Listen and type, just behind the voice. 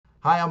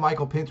Hi, I'm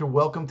Michael Pinter.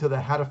 Welcome to the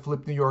How to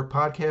Flip New York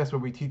podcast, where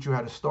we teach you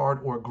how to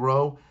start or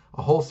grow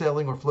a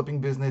wholesaling or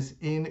flipping business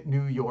in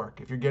New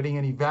York. If you're getting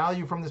any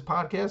value from this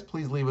podcast,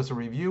 please leave us a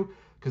review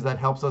because that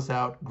helps us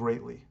out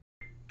greatly.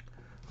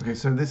 Okay,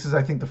 so this is,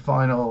 I think, the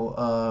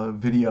final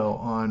video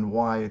on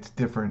why it's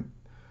different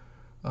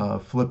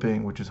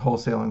flipping, which is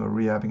wholesaling or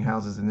rehabbing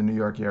houses in the New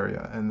York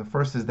area. And the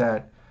first is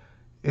that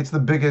it's the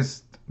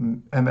biggest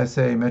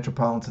MSA,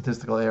 metropolitan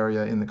statistical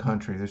area, in the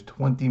country. There's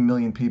 20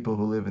 million people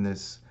who live in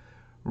this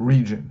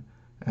region,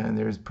 and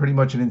there's pretty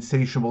much an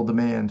insatiable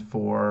demand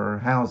for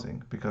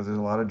housing because there's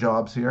a lot of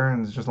jobs here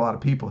and there's just a lot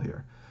of people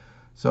here.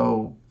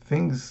 So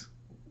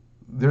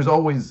there's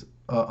always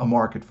a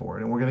market for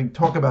it, and we're going to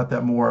talk about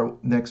that more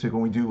next week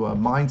when we do a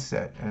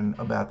mindset and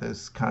about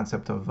this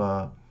concept of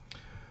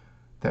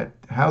that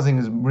housing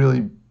is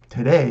really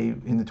today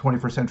in the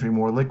 21st century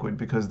more liquid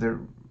because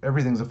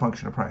everything's a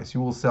function of price. You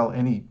will sell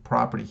any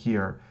property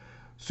here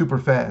super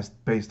fast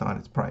based on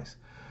its price.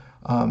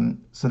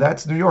 So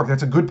that's New York.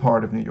 That's a good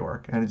part of New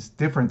York, and it's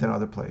different than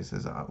other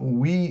places.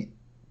 We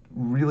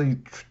really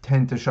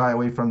tend to shy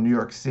away from New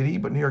York City,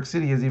 but New York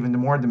City has even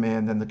more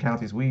demand than the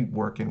counties we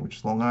work in, which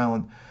is Long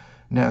Island,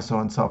 Nassau,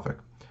 and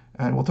Suffolk.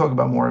 And we'll talk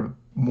about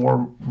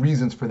more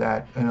reasons for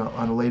that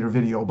on a later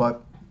video.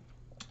 But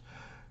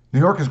New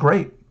York is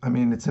great. I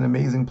mean, it's an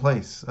amazing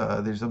place.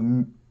 There's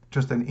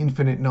just an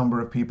infinite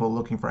number of people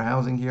looking for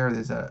housing here.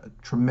 There's a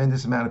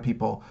tremendous amount of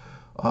people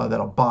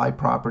that'll buy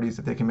properties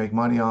that they can make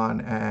money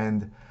on,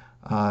 and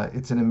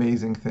it's an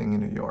amazing thing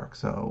in New York.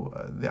 So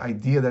the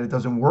idea that it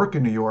doesn't work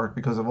in New York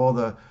because of all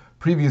the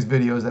previous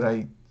videos that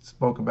I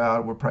spoke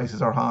about where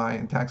prices are high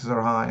and taxes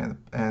are high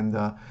and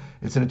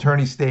it's an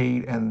attorney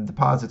state and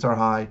deposits are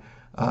high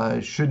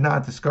should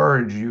not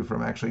discourage you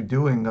from actually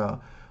doing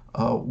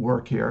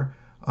work here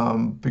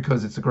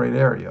because it's a great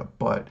area,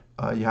 but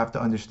you have to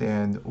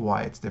understand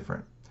why it's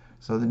different.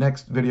 So the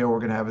next video we're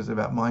going to have is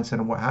about mindset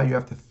and how you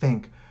have to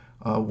think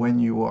when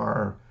you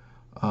are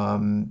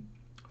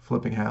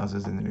flipping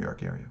houses in the New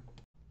York area.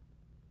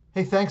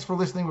 Hey, thanks for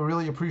listening. We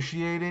really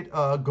appreciate it.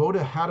 Go to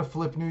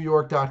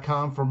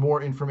howtoflipnewyork.com for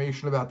more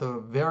information about the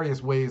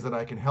various ways that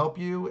I can help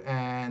you.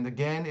 And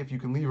again, if you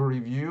can leave a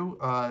review,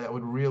 that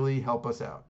would really help us out.